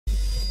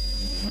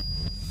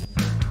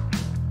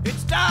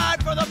It's time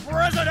for the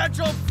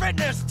presidential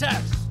fitness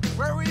test,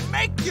 where we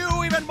make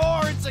you even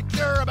more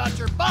insecure about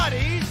your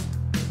bodies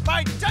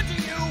by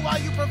touching you while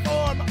you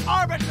perform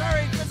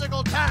arbitrary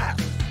physical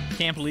tasks.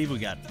 Can't believe we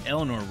got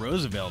Eleanor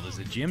Roosevelt as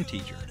a gym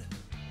teacher.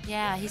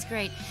 Yeah, he's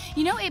great.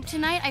 You know, Abe,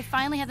 tonight I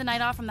finally had the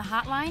night off from the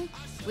hotline,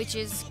 which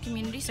is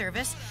community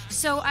service.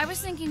 So I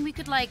was thinking we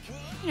could, like,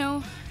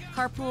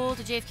 carpool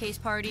to JFK's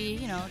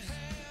party,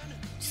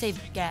 save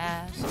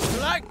gas.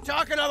 You like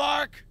talking to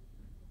Mark?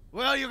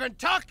 Well, you can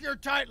tuck your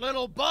tight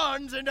little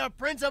buns into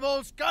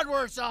Principal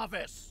Scudworth's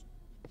office.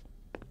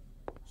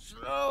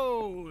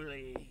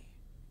 Slowly.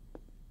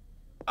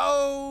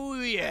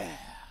 Oh, yeah.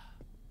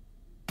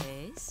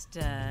 Hey,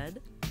 stud.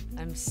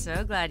 I'm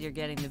so glad you're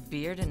getting the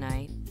beer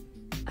tonight.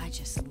 I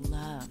just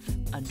love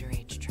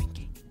underage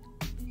drinking.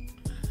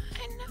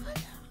 I know.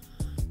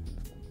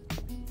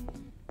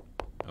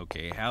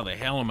 Okay, how the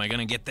hell am I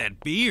gonna get that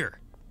beer?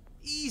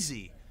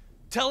 Easy.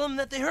 Tell them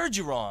that they heard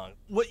you wrong.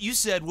 What you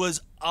said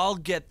was, I'll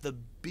get the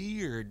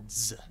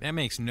beards. That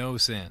makes no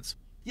sense.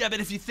 Yeah, but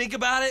if you think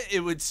about it,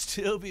 it would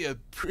still be a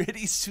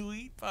pretty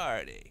sweet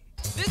party.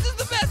 This is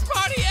the best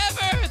party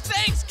ever!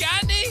 Thanks,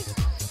 Gandhi!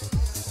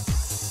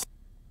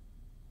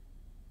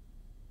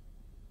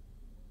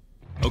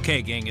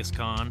 Okay, Genghis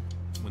Khan.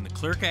 When the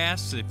clerk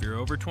asks if you're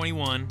over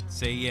 21,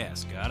 say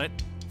yes. Got it?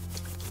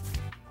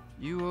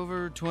 You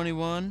over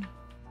 21?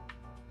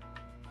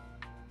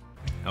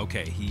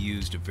 Okay, he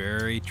used a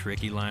very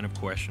tricky line of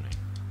questioning.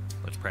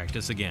 Let's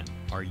practice again.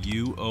 Are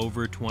you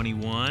over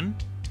 21?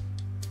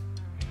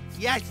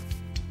 Yes.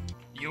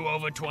 You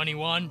over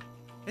 21?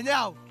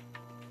 No.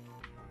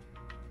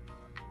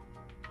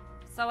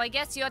 So I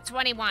guess you're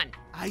 21.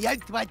 I am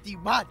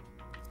 21.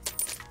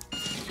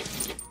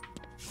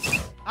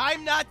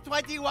 I'm not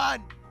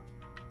 21.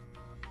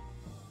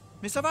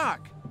 Mr.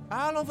 Mark,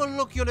 I'll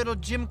overlook your little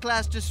gym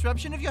class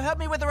disruption if you help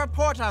me with the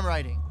report I'm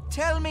writing.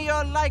 Tell me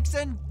your likes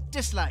and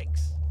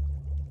dislikes.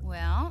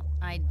 Well,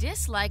 I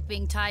dislike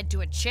being tied to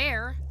a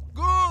chair.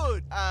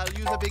 Good. I'll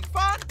use a big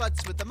font,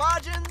 butts with the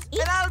margins,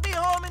 and I'll be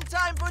home in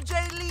time for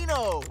Jay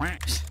Leno.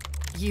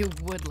 You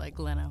would like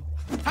Leno.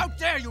 How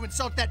dare you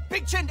insult that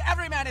big-chinned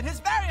everyman and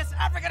his various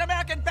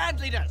African-American band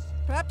leaders?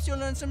 Perhaps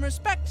you'll earn some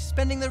respect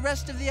spending the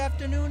rest of the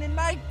afternoon in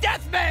my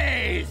Death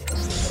maze!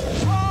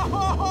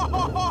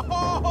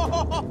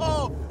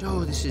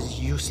 Oh, this is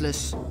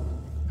useless.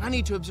 I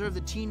need to observe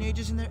the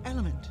teenagers in their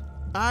element.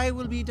 I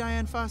will be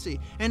Diane Fossey,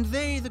 and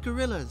they the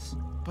gorillas.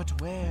 But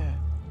where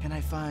can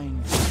I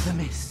find the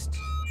mist?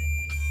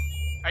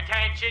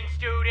 Attention,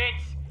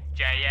 students.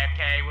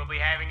 JFK will be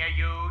having a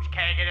huge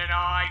cake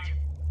tonight.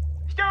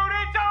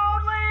 Students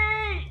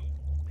only!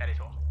 That is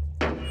all.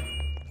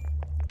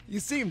 You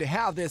seem to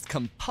have this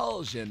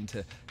compulsion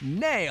to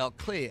nail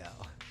Cleo.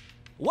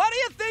 What do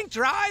you think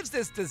drives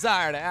this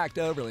desire to act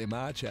overly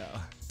macho?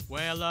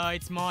 Well,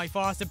 it's my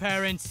foster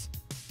parents.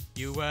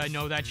 You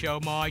know that show,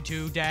 My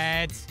Two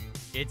Dads?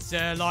 It's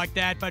like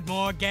that, but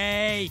more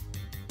gay.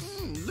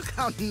 Look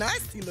how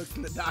nice he looks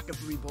in the dark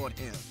after we bought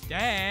him.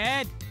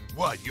 Dad?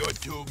 What, you're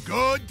too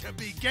good to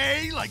be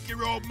gay like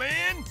your old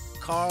man?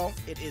 Carl,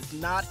 it is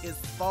not his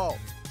fault.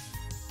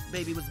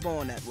 Baby was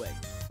born that way.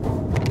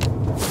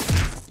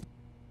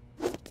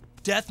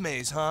 Death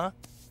maze, huh?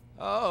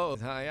 Oh,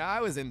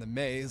 I was in the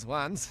maze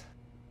once.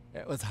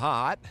 It was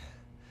hot.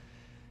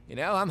 You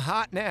know, I'm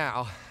hot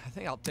now. I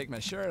think I'll take my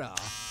shirt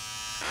off.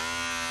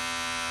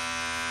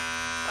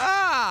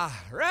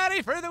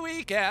 Ready for the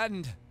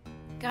weekend.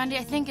 Gandhi,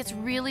 I think it's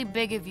really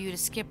big of you to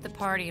skip the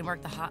party and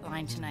work the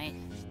hotline tonight.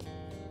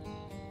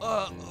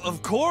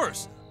 Of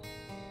course.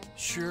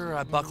 Sure,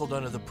 I buckled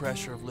under the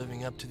pressure of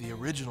living up to the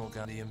original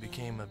Gandhi and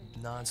became a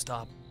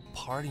non-stop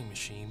party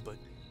machine, but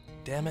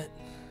damn it,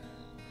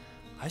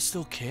 I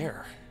still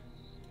care.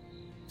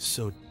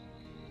 So,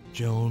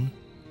 Joan,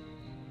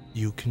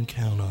 you can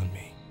count on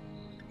me.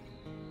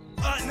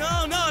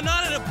 No,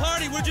 not at a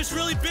party. We're just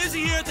really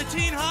busy here at the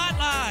teen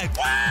hotline.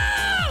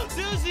 Wow!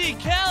 Susie,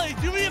 Kelly,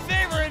 do me a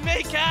favor and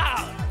make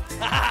out.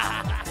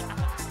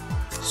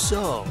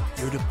 So,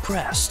 you're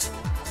depressed.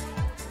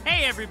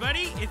 Hey,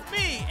 everybody, it's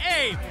me,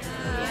 Abe.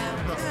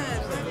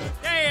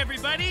 Hey,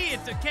 everybody,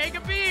 it's a keg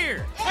of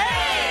beer.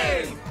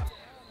 Hey!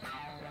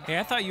 Hey,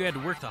 I thought you had to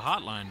work the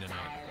hotline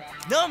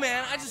tonight. No,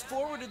 man, I just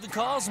forwarded the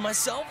calls on my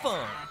cell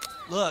phone.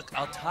 Look,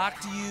 I'll talk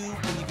to you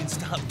when you can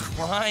stop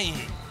crying.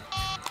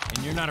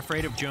 And you're not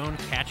afraid of Joan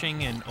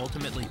catching and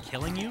ultimately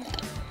killing you?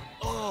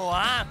 Oh,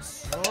 I'm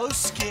so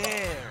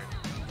scared.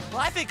 Well,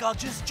 I think I'll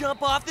just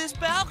jump off this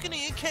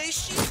balcony in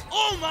case she...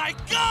 Oh, my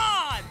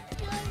God!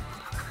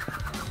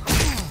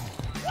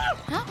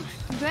 Well,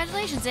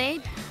 congratulations,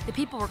 Abe. The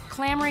people were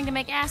clamoring to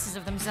make asses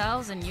of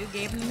themselves, and you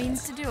gave them the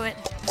means to do it.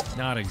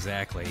 Not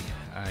exactly.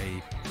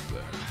 I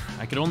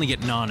could only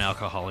get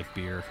non-alcoholic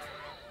beer.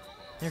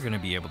 They're gonna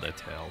be able to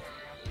tell.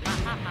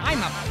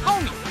 I'm a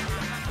pony.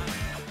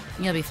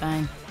 You'll be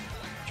fine.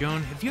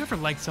 Joan, have you ever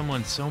liked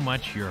someone so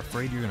much you're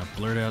afraid you're gonna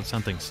blurt out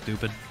something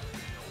stupid?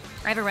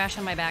 I have a rash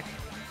on my back.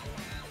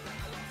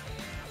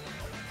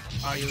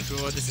 Are you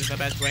sure this is the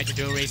best way to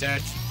do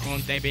research?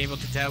 Won't they be able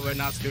to tell we're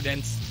not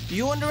students?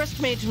 You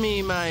underestimate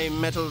me, my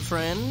metal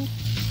friend.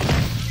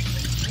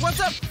 What's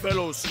up,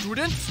 fellow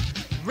students?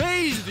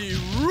 Raise the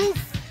roof!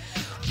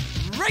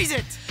 Raise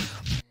it!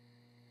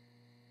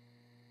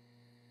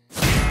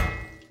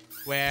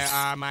 Where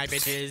are my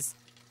bitches?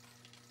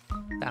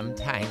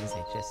 Sometimes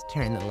I just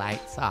turn the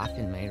lights off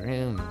in my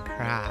room and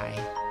cry.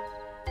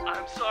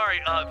 I'm sorry,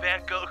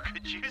 Van Gogh,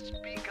 could you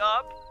speak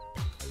up?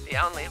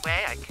 The only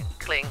way I can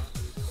cling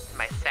to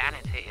my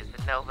sanity is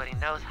that nobody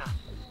knows how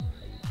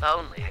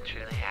lonely I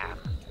truly am.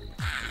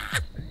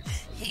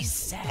 He's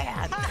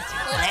sad. That's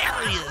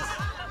hilarious.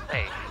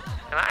 Wait,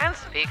 am I on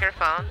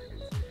speakerphone?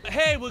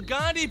 Hey, will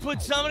Gandhi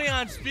put somebody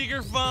on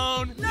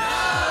speakerphone?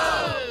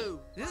 No!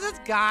 This is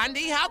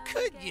Gandhi. How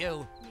could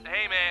you?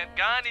 Hey, man,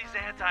 Gandhi's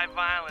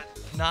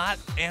anti-violence, not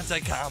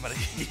anti-comedy.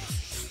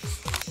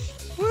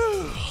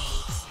 Woo!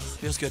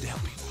 Feels good to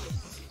help people.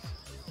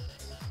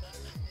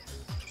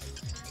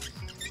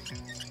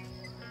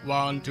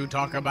 Want to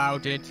talk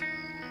about it?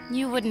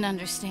 You wouldn't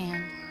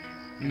understand.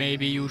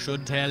 Maybe you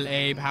should tell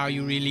Abe how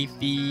you really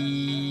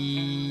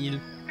feel.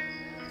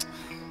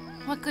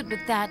 What good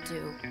would that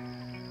do?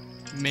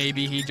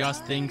 Maybe he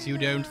just thinks you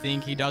don't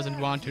think he doesn't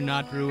want to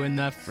not ruin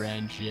the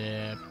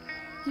friendship.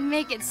 You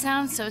make it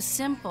sound so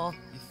simple.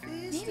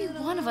 Maybe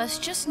one of us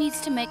just needs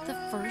to make the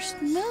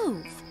first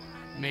move.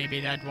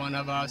 Maybe that one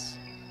of us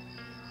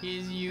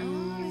is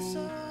you.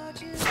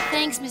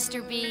 Thanks,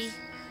 Mr. B.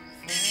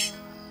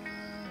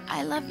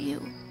 I love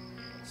you.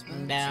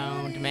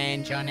 Don't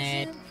mention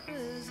it.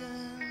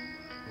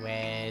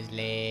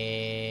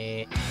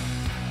 Wesley.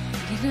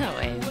 You know,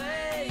 Abe,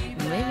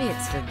 maybe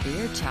it's the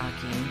beer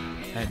talking.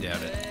 I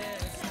doubt it.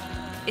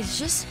 It's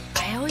just,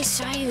 I always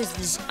saw you as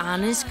this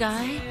honest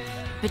guy,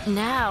 but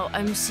now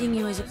I'm seeing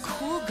you as a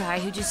cool guy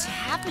who just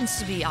happens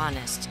to be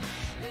honest.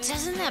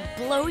 Doesn't that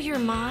blow your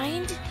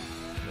mind?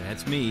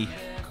 That's me.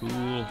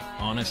 Cool,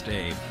 honest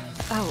Abe.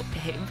 Oh,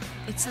 Abe,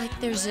 it's like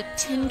there's a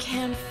tin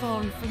can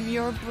phone from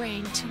your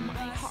brain to my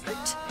heart.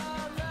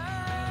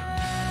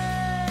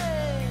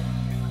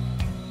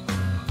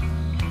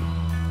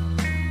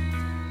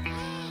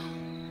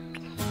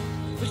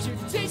 But your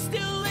taste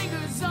still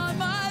lingers on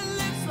my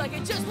lips like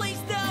it just lays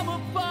down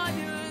upon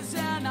yours,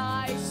 and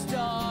I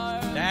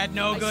start. That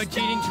no good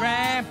cheating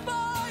tramp.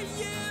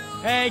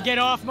 Hey, get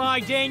off my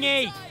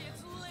dinghy!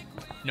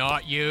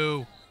 Not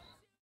you.